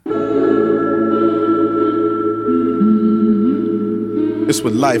This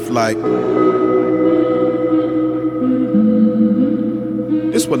what life like.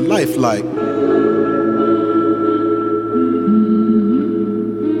 This what life like.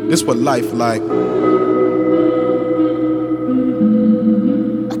 This what life like.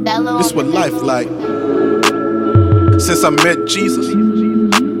 This what life like. Since I met Jesus,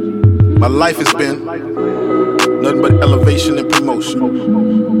 my life has been nothing but elevation and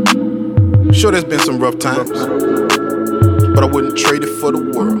promotion. Sure, there's been some rough times, but I wouldn't trade it for the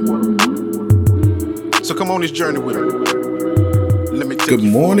world. So come on this journey with me. Let me take Good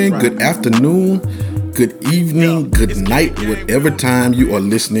morning, good afternoon, good evening, good night, whatever time you are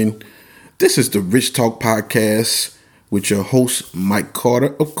listening. This is the Rich Talk Podcast with your host, Mike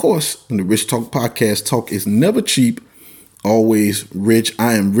Carter. Of course, in the Rich Talk Podcast, talk is never cheap, always rich.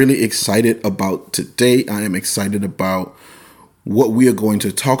 I am really excited about today. I am excited about what we are going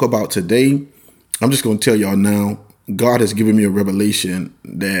to talk about today. I'm just going to tell y'all now, God has given me a revelation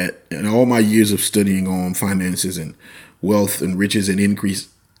that in all my years of studying on finances and wealth and riches and increase,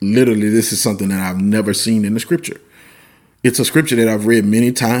 literally this is something that I've never seen in the scripture. It's a scripture that I've read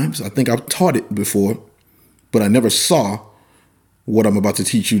many times. I think I've taught it before, but I never saw what I'm about to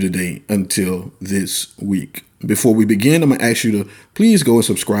teach you today until this week. Before we begin, I'm going to ask you to please go and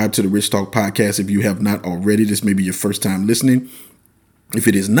subscribe to the Rich Talk Podcast if you have not already. This may be your first time listening. If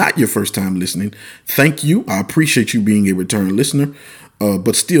it is not your first time listening, thank you. I appreciate you being a return listener.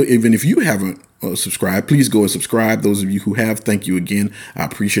 But still, even if you haven't subscribed, please go and subscribe. Those of you who have, thank you again. I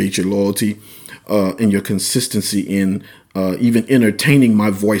appreciate your loyalty and your consistency in even entertaining my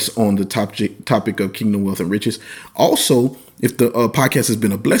voice on the topic of kingdom, wealth, and riches. Also, if the podcast has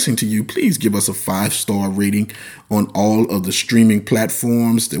been a blessing to you, please give us a 5-star rating on all of the streaming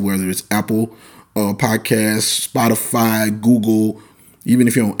platforms, whether it's Apple Podcasts, Spotify, Google, even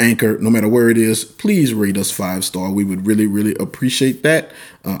if you're on Anchor, no matter where it is, please rate us 5-star. We would really, really appreciate that.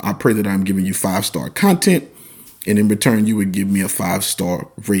 I pray that I'm giving you 5-star content, and in return, you would give me a 5-star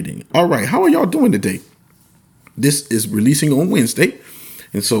rating. All right, how are y'all doing today? This is releasing on Wednesday.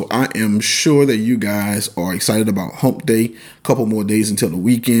 And so I am sure that you guys are excited about Hump Day. A couple more days until the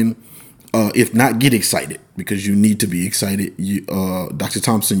weekend. If not, get excited because you need to be excited. Dr.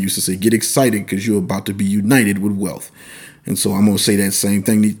 Thompson used to say, get excited because you're about to be united with wealth. And so I'm going to say that same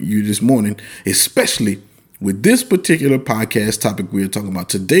thing to you this morning, especially with this particular podcast topic we're talking about.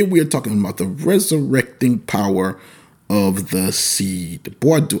 Today, we are talking about the resurrecting power of the seed.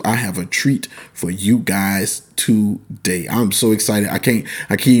 Boy, do I have a treat for you guys today. I'm so excited. I can't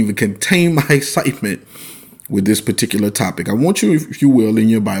even contain my excitement with this particular topic. I want you, if you will, in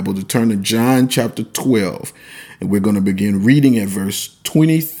your Bible to turn to John chapter 12, and we're going to begin reading at verse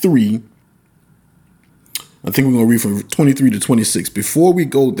 23. I think we're going to read from 23 to 26. Before we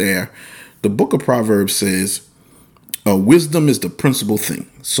go there, the book of Proverbs says, wisdom is the principal thing.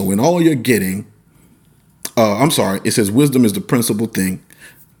 So in all you're getting, it says wisdom is the principal thing.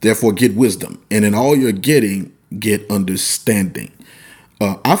 Therefore, get wisdom. And in all you're getting, get understanding.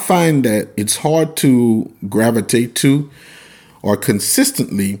 I find that it's hard to gravitate to or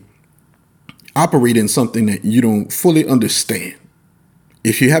consistently operate in something that you don't fully understand.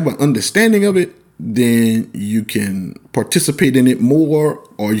 If you have an understanding of it, then you can participate in it more,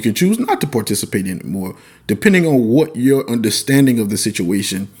 or you can choose not to participate in it more, depending on what your understanding of the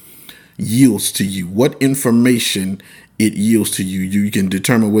situation yields to you, what information it yields to you. You can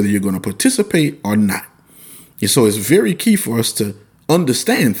determine whether you're going to participate or not. And so it's very key for us to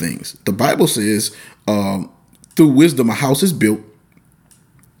understand things. The Bible says, through wisdom, a house is built,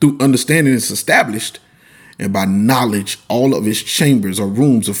 through understanding, it's established, and by knowledge, all of its chambers or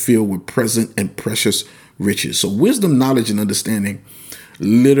rooms are filled with present and precious riches. So wisdom, knowledge, and understanding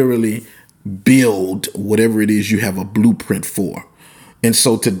literally build whatever it is you have a blueprint for. And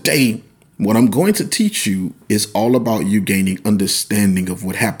so today, what I'm going to teach you is all about you gaining understanding of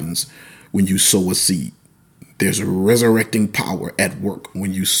what happens when you sow a seed. There's a resurrecting power at work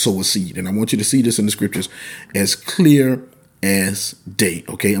when you sow a seed. And I want you to see this in the scriptures as clear as day.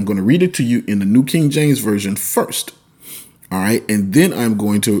 Okay, I'm going to read it to you in the New King James Version first. All right. And then I'm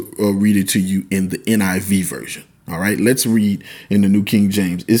going to read it to you in the NIV version. All right, let's read in the New King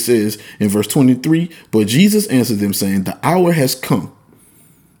James. It says in verse 23, but Jesus answered them saying, the hour has come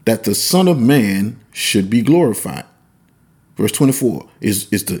that the Son of Man should be glorified. Verse 24 is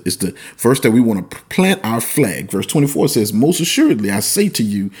the verse that we want to plant our flag. Verse 24 says, most assuredly, I say to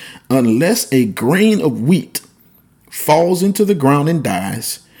you, unless a grain of wheat falls into the ground and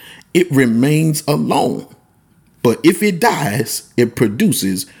dies, it remains alone. But if it dies, it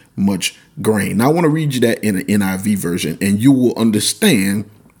produces much grain. Now I want to read you that in an NIV version, and you will understand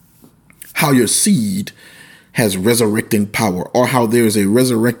how your seed has resurrecting power, or how there is a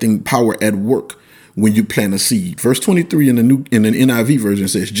resurrecting power at work when you plant a seed. Verse 23 in the NIV version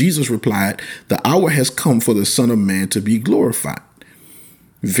says, Jesus replied, "The hour has come for the Son of Man to be glorified.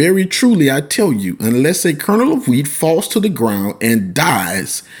 Very truly, I tell you, unless a kernel of wheat falls to the ground and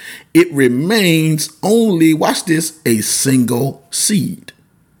dies, it remains only," watch this, "a single seed.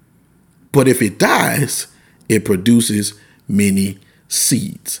 But if it dies, it produces many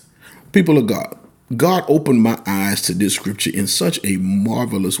seeds." People of God, God opened my eyes to this scripture in such a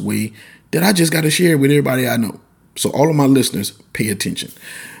marvelous way that I just got to share it with everybody I know. So all of my listeners, pay attention.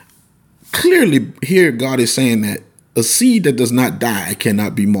 Clearly, here God is saying that a seed that does not die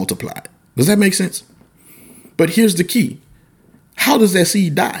cannot be multiplied. Does that make sense? But here's the key. How does that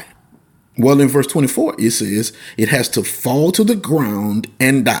seed die? Well, in verse 24, it says it has to fall to the ground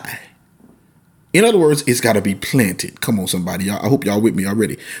and die. In other words, it's got to be planted. Come on, somebody. I hope y'all with me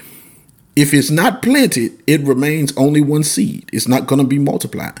already. If it's not planted, it remains only one seed. It's not going to be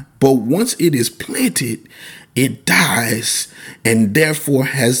multiplied. But once it is planted, it dies and therefore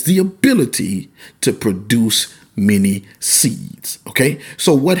has the ability to produce many seeds. Okay.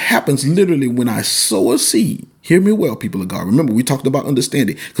 So what happens literally when I sow a seed? Hear me well, people of God. Remember, we talked about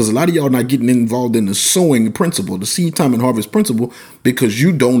understanding, because a lot of y'all not getting involved in the sowing principle, the seed time and harvest principle, because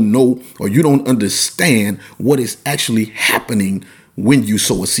you don't know or you don't understand what is actually happening when you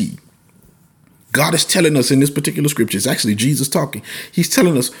sow a seed. God is telling us in this particular scripture, it's actually Jesus talking. He's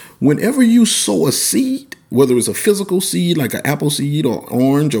telling us whenever you sow a seed, whether it's a physical seed like an apple seed or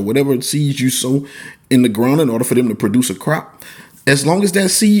orange or whatever seeds you sow in the ground in order for them to produce a crop, as long as that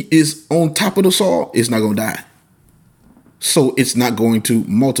seed is on top of the soil, it's not going to die. So it's not going to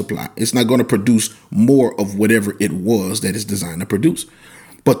multiply. It's not going to produce more of whatever it was that it's designed to produce.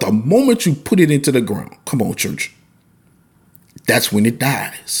 But the moment you put it into the ground, come on, church, that's when it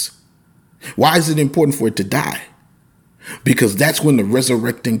dies. Why is it important for it to die? Because that's when the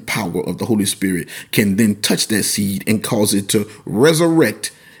resurrecting power of the Holy Spirit can then touch that seed and cause it to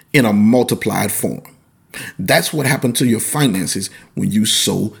resurrect in a multiplied form. That's what happened to your finances when you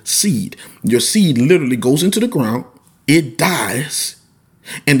sow seed. Your seed literally goes into the ground, it dies,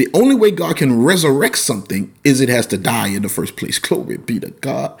 and the only way God can resurrect something is it has to die in the first place. Glory be to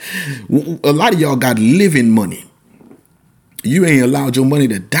God. A lot of y'all got living money. You ain't allowed your money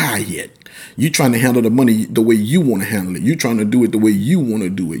to die yet. You trying to handle the money the way you want to handle it. You trying to do it the way you want to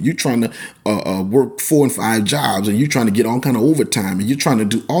do it. You trying to work 4 and 5 jobs, and you trying to get all kind of overtime, and you're trying to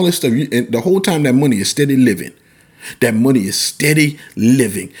do all this stuff. And the whole time that money is steady living. That money is steady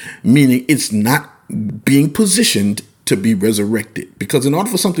living, meaning it's not being positioned to be resurrected. Because in order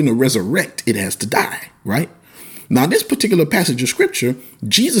for something to resurrect, it has to die, right? Now, this particular passage of scripture,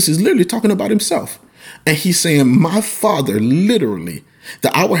 Jesus is literally talking about himself. And he's saying, my Father, literally,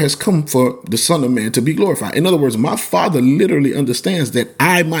 the hour has come for the Son of Man to be glorified. In other words, my Father literally understands that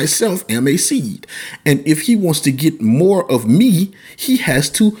I myself am a seed. And if he wants to get more of me, he has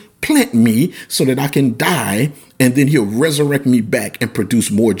to plant me so that I can die. And then he'll resurrect me back and produce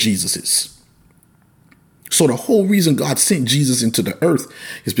more Jesuses. So the whole reason God sent Jesus into the earth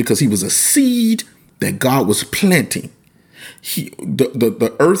is because he was a seed that God was planting.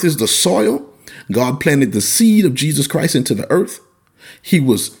 The earth is the soil. God planted the seed of Jesus Christ into the earth. He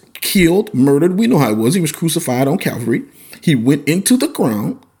was killed, murdered. We know how it was. He was crucified on Calvary. He went into the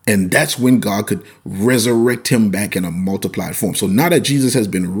ground, and that's when God could resurrect him back in a multiplied form. So now that Jesus has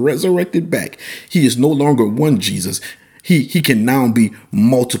been resurrected back, he is no longer one Jesus. He can now be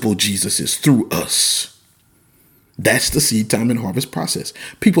multiple Jesuses through us. That's the seed time and harvest process.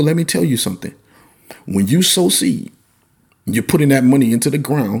 People, let me tell you something. When you sow seed, you're putting that money into the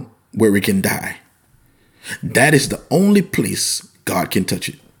ground where it can die. That is the only place God can touch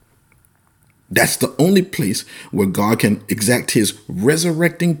it. That's the only place where God can exact his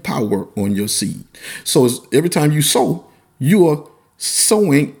resurrecting power on your seed. So every time you sow, you are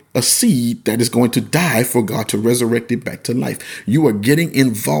sowing a seed that is going to die for God to resurrect it back to life. You are getting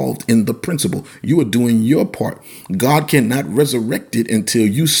involved in the principle. You are doing your part. God cannot resurrect it until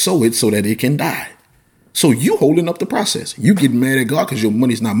you sow it so that it can die. So you holding up the process. You get mad at God because your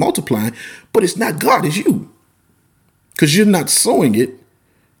money's not multiplying, but it's not God, it's you. Because you're not sowing it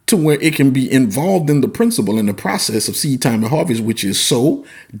to where it can be involved in the principle and the process of seed time and harvest, which is sow,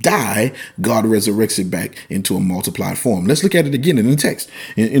 die, God resurrects it back into a multiplied form. Let's look at it again in the text.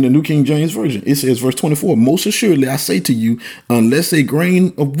 In the New King James Version, it says, verse 24, most assuredly I say to you, unless a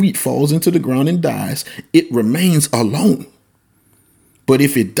grain of wheat falls into the ground and dies, it remains alone. But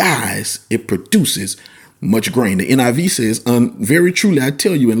if it dies, it produces much grain. The NIV says, very truly I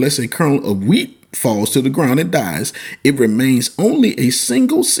tell you, unless a kernel of wheat falls to the ground and dies, it remains only a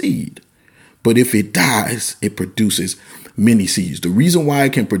single seed. But if it dies, it produces many seeds. The reason why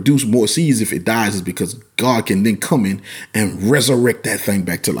it can produce more seeds if it dies is because God can then come in and resurrect that thing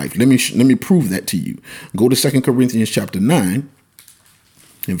back to life. Let me prove that to you. Go to 2 Corinthians chapter 9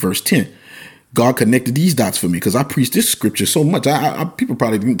 and verse 10. God connected these dots for me because I preach this scripture so much. People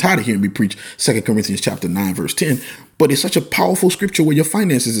probably get tired of hearing me preach 2 Corinthians chapter 9, verse 10. But it's such a powerful scripture where your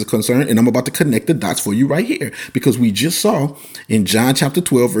finances is concerned. And I'm about to connect the dots for you right here, because we just saw in John chapter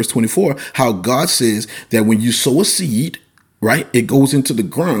 12, verse 24, how God says that when you sow a seed, right, it goes into the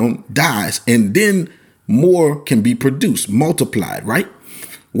ground, dies, and then more can be produced, multiplied, right?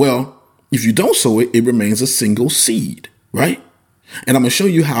 Well, if you don't sow it, it remains a single seed, right? And I'm going to show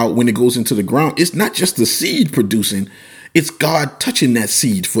you how when it goes into the ground, it's not just the seed producing, it's God touching that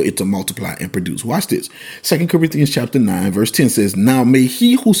seed for it to multiply and produce. Watch this. 2 Corinthians chapter 9, verse 10 says, now may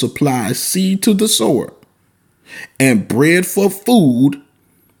he who supplies seed to the sower and bread for food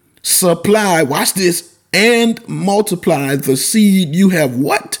supply, watch this, and multiply the seed you have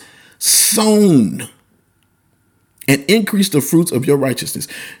what? Sown, and increase the fruits of your righteousness.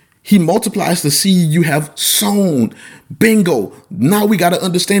 He multiplies the seed you have sown. Bingo. Now we got an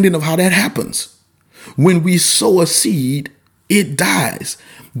understanding of how that happens. When we sow a seed, it dies.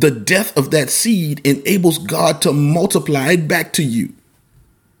 The death of that seed enables God to multiply it back to you.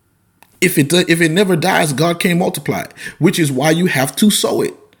 If it never dies, God can't multiply it, which is why you have to sow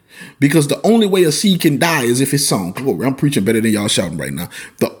it. Because the only way a seed can die is if it's sown. Glory, I'm preaching better than y'all shouting right now.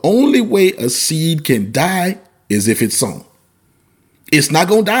 The only way a seed can die is if it's sown. It's not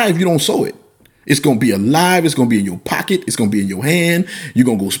going to die if you don't sow it. It's going to be alive. It's going to be in your pocket. It's going to be in your hand. You're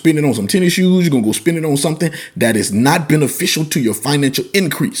going to go spend it on some tennis shoes. You're going to go spend it on something that is not beneficial to your financial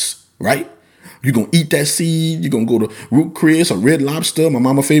increase, right? You're going to eat that seed. You're going to go to Ruth Chris or Red Lobster, my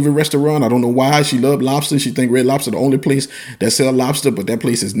mama's favorite restaurant. I don't know why she loved lobster. She think Red Lobster the only place that sell lobster, but that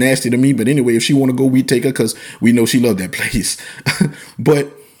place is nasty to me. But anyway, if she want to go, we take her because we know she loved that place.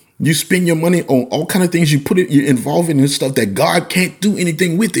 But you spend your money on all kind of things. You're involved in stuff that God can't do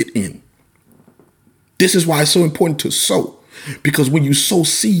anything with it in. This is why it's so important to sow, because when you sow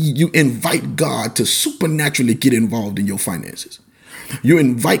seed, you invite God to supernaturally get involved in your finances. You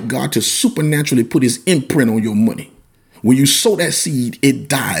invite God to supernaturally put his imprint on your money. When you sow that seed, it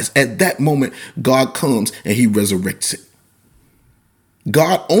dies. At that moment, God comes and he resurrects it.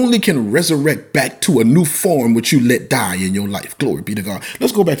 God only can resurrect back to a new form which you let die in your life. Glory be to God.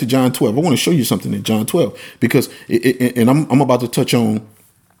 Let's go back to John 12. I want to show you something in John 12 because I'm about to touch on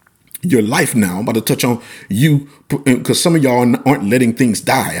your life now. I'm about to touch on you because some of y'all aren't letting things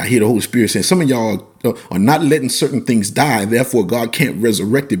die. I hear the Holy Spirit saying some of y'all are not letting certain things die. Therefore, God can't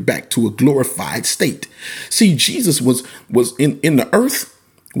resurrect it back to a glorified state. See, Jesus was in the earth,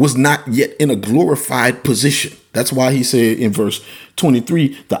 was not yet in a glorified position. That's why he said in verse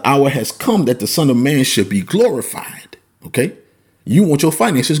 23, the hour has come that the Son of Man should be glorified. Okay. You want your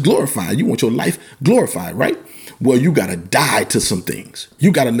finances glorified. You want your life glorified, right? Well, you got to die to some things.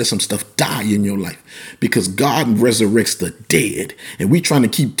 You got to let some stuff die in your life because God resurrects the dead. And we trying to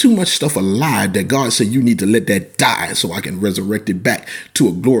keep too much stuff alive that God said you need to let that die so I can resurrect it back to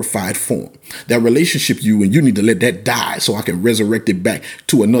a glorified form. That relationship you need to let that die so I can resurrect it back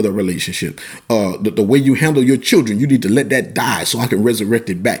to another relationship. The way you handle your children, you need to let that die so I can resurrect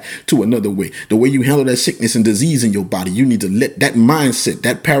it back to another way. The way you handle that sickness and disease in your body, you need to let that mindset,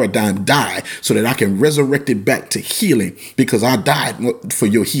 that paradigm die so that I can resurrect it back to healing because I died for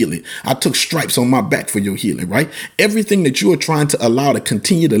your healing. I took stripes on my back for your healing, right? Everything that you are trying to allow to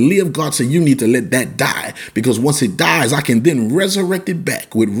continue to live, God said you need to let that die because once it dies, I can then resurrect it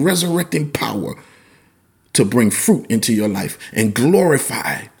back with resurrecting power to bring fruit into your life and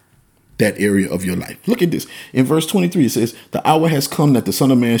glorify that area of your life. Look at this. In verse 23, it says, the hour has come that the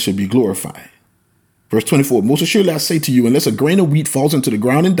Son of Man should be glorified. Verse 24, most assuredly I say to you, unless a grain of wheat falls into the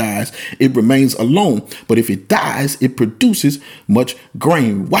ground and dies, it remains alone. But if it dies, it produces much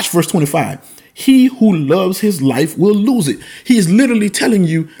grain. Watch verse 25. He who loves his life will lose it. He is literally telling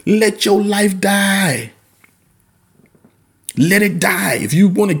you, let your life die. Let it die. If you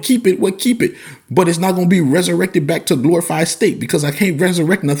want to keep it, well, keep it. But it's not going to be resurrected back to a glorified state because I can't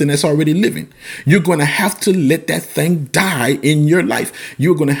resurrect nothing that's already living. You're going to have to let that thing die in your life.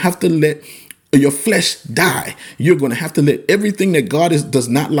 You're going to have to let your flesh die. You're going to have to let everything that God does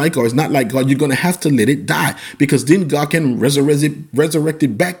not like or is not like God, you're going to have to let it die because then God can resurrect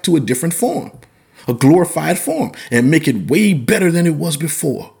it back to a different form, a glorified form, and make it way better than it was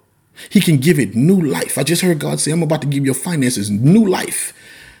before. He can give it new life. I just heard God say, I'm about to give your finances new life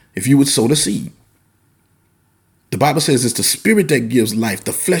if you would sow the seed. The Bible says it's the spirit that gives life.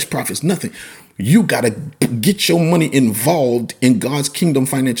 The flesh profits nothing. You got to get your money involved in God's kingdom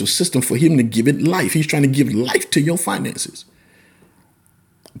financial system for him to give it life. He's trying to give life to your finances.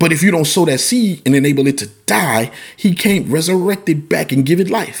 But if you don't sow that seed and enable it to die, he can't resurrect it back and give it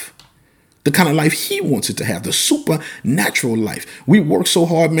life. The kind of life he wants it to have, the supernatural life. We work so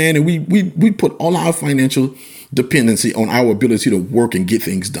hard, man, and we put all our financial dependency on our ability to work and get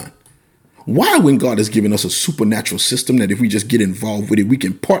things done. Why, when God has given us a supernatural system that if we just get involved with it, we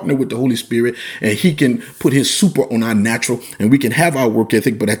can partner with the Holy Spirit and he can put his super on our natural and we can have our work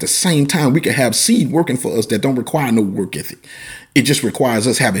ethic, but at the same time, we can have seed working for us that don't require no work ethic. It just requires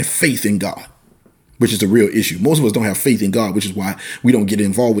us having faith in God, which is the real issue. Most of us don't have faith in God, which is why we don't get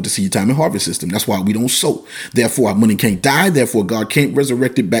involved with the seed time and harvest system. That's why we don't sow. Therefore, our money can't die. Therefore, God can't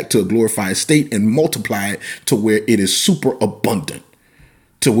resurrect it back to a glorified state and multiply it to where it is super abundant,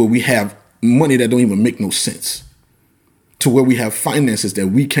 to where we have money that don't even make no sense, to where we have finances that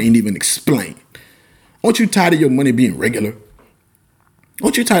we can't even explain. Aren't you tired of your money being regular?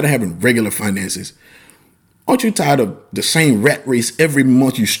 Aren't you tired of having regular finances? Aren't you tired of the same rat race every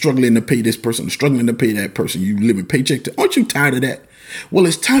month? You struggling to pay this person, struggling to pay that person. You live in paycheck to. Aren't you tired of that? Well,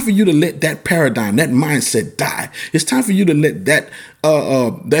 it's time for you to let that paradigm, that mindset die. It's time for you to let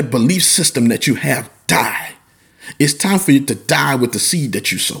that belief system that you have die. It's time for you to die with the seed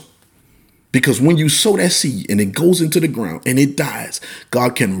that you sow. Because when you sow that seed and it goes into the ground and it dies,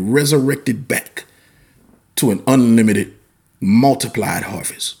 God can resurrect it back to an unlimited, multiplied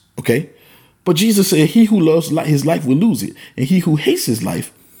harvest. Okay? But Jesus said, he who loves his life will lose it. And he who hates his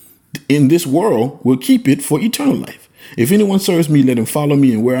life in this world will keep it for eternal life. If anyone serves me, let him follow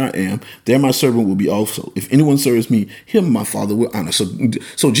me, and where I am, there my servant will be also. If anyone serves me, him my Father will honor.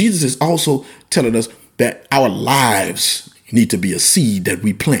 So Jesus is also telling us that our lives need to be a seed that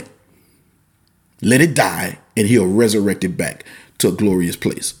we plant. Let it die, and he'll resurrect it back to a glorious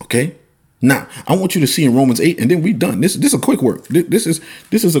place. Okay. Now, I want you to see in Romans 8, and then we're done. This is a quick work. This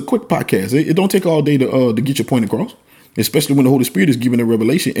is a quick podcast. It don't take all day to get your point across, especially when the Holy Spirit is giving a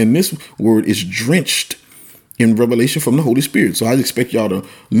revelation. And this word is drenched in revelation from the Holy Spirit. So I expect y'all to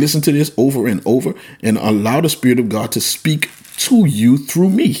listen to this over and over and allow the Spirit of God to speak to you through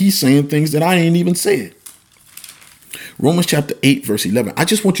me. He's saying things that I ain't even said. Romans chapter 8, verse 11. I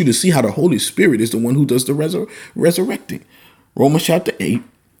just want you to see how the Holy Spirit is the one who does the resurrecting. Romans chapter 8,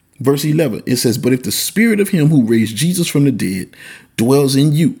 verse 11. It says, but if the spirit of him who raised Jesus from the dead dwells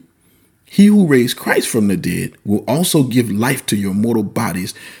in you, he who raised Christ from the dead will also give life to your mortal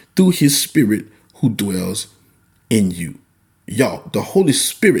bodies through his spirit who dwells in you. Y'all, the Holy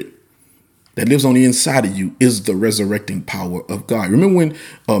Spirit that lives on the inside of you is the resurrecting power of God. Remember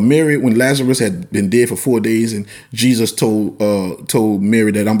when Lazarus had been dead for 4 days and Jesus told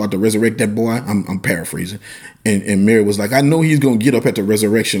Mary that I'm about to resurrect that boy? I'm paraphrasing. And Mary was like, I know he's going to get up at the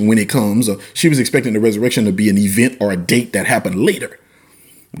resurrection when it comes. She was expecting the resurrection to be an event or a date that happened later.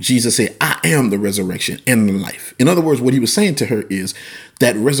 Jesus said, I am the resurrection and the life. In other words, what he was saying to her is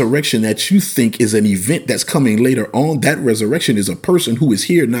that resurrection that you think is an event that's coming later on, that resurrection is a person who is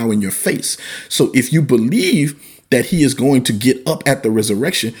here now in your face. So if you believe that he is going to get up at the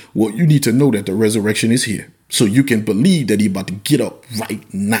resurrection, well, you need to know that the resurrection is here. So you can believe that he's about to get up right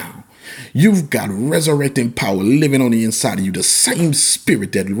now. You've got resurrecting power living on the inside of you. The same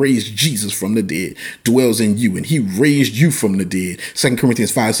spirit that raised Jesus from the dead dwells in you, and he raised you from the dead. 2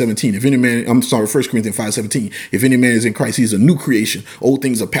 Corinthians 5:17. 1 Corinthians 5:17. If any man is in Christ, he's a new creation. Old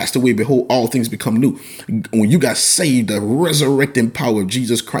things are passed away. Behold, all things become new. When you got saved, the resurrecting power of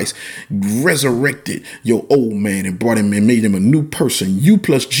Jesus Christ resurrected your old man and brought him and made him a new person. You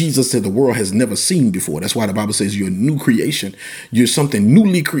plus Jesus that the world has never seen before. That's why the Bible says you're a new creation. You're something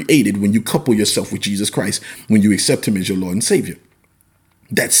newly created when you couple yourself with Jesus Christ, when you accept him as your Lord and Savior.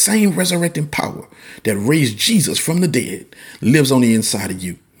 That same resurrecting power that raised Jesus from the dead lives on the inside of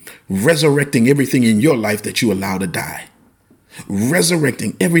you, resurrecting everything in your life that you allow to die.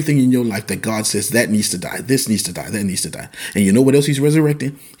 Resurrecting everything in your life that God says that needs to die, this needs to die, that needs to die. And you know what else he's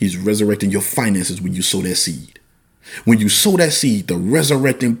resurrecting? He's resurrecting your finances when you sow that seed. When you sow that seed, the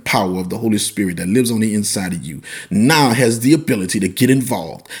resurrecting power of the Holy Spirit that lives on the inside of you now has the ability to get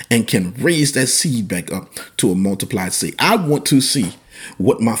involved and can raise that seed back up to a multiplied seed. I want to see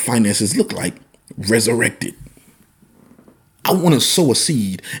what my finances look like resurrected. I want to sow a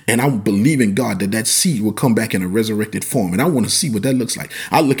seed, and I believe in God that seed will come back in a resurrected form. And I want to see what that looks like.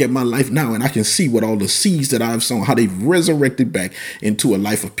 I look at my life now and I can see what all the seeds that I've sown, how they've resurrected back into a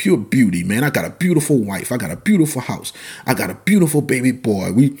life of pure beauty, man. I got a beautiful wife. I got a beautiful house. I got a beautiful baby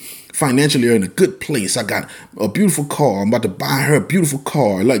boy. We financially are in a good place. I got a beautiful car. I'm about to buy her a beautiful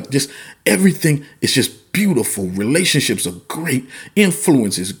car. Like, just everything is just beautiful. Relationships are great.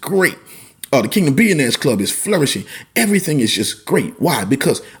 Influence is great. The Kingdom Billionaires Club is flourishing. Everything is just great. Why?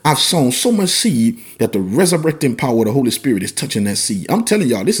 Because I've sown so much seed that the resurrecting power of the Holy Spirit is touching that seed. I'm telling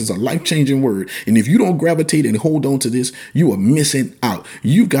y'all, this is a life-changing word. And if you don't gravitate and hold on to this, you are missing out.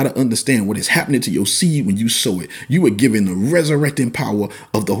 You got to understand what is happening to your seed when you sow it. You are giving the resurrecting power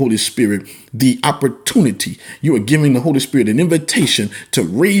of the Holy Spirit the opportunity. You are giving the Holy Spirit an invitation to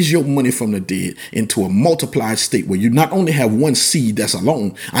raise your money from the dead into a multiplied state where you not only have one seed that's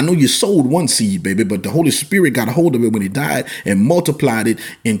alone. I know you sold one seed, baby, but the Holy Spirit got a hold of it when he died and multiplied it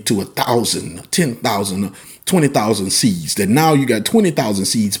into 1,000, 10,000, 20,000 seeds. That now you got 20,000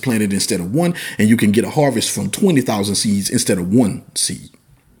 seeds planted instead of one, and you can get a harvest from 20,000 seeds instead of one seed.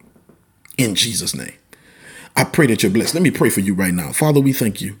 In Jesus' name, I pray that you're blessed. Let me pray for you right now. Father, we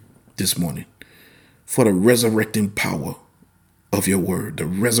thank you this morning for the resurrecting power of your word, the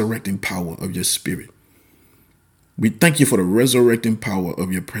resurrecting power of your spirit. We thank you for the resurrecting power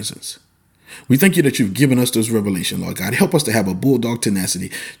of your presence. We thank you that you've given us this revelation, Lord God. Help us to have a bulldog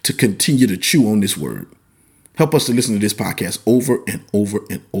tenacity to continue to chew on this word. Help us to listen to this podcast over and over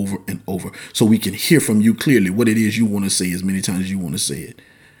and over and over so we can hear from you clearly what it is you want to say as many times as you want to say it.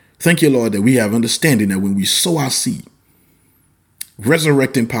 Thank you, Lord, that we have understanding that when we sow our seed,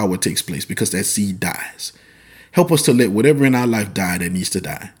 resurrecting power takes place because that seed dies. Help us to let whatever in our life die that needs to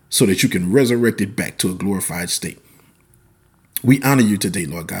die so that you can resurrect it back to a glorified state. We honor you today,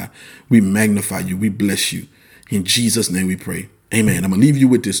 Lord God. We magnify you. We bless you. In Jesus' name we pray. Amen. I'm going to leave you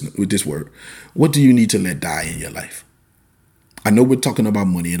with this word. What do you need to let die in your life? I know we're talking about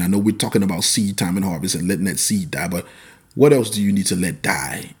money, and I know we're talking about seed time and harvest and letting that seed die, but what else do you need to let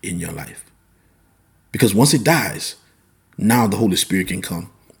die in your life? Because once it dies, now the Holy Spirit can come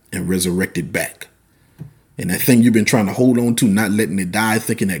and resurrect it back. And that thing you've been trying to hold on to, not letting it die,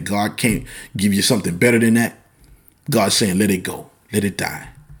 thinking that God can't give you something better than that, God's saying, let it go, let it die.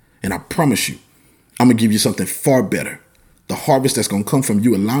 And I promise you, I'm going to give you something far better. The harvest that's going to come from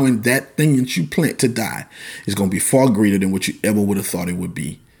you allowing that thing that you plant to die is going to be far greater than what you ever would have thought it would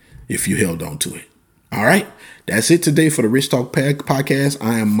be if you held on to it. All right. That's it today for the Rich Talk podcast.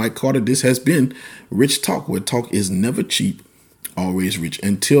 I am Mike Carter. This has been Rich Talk, where talk is never cheap, always rich.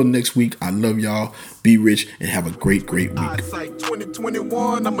 Until next week, I love y'all. Be rich and have a great, great week.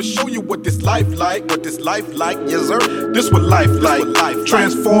 2021, I'ma show you what this life like, yes sir. This what life like.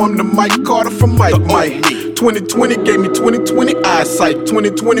 Transform the Mike Carter from Mike. 2020 gave me 2020 eyesight.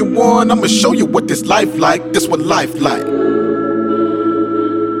 2021, I'ma show you what this life like, this what life like.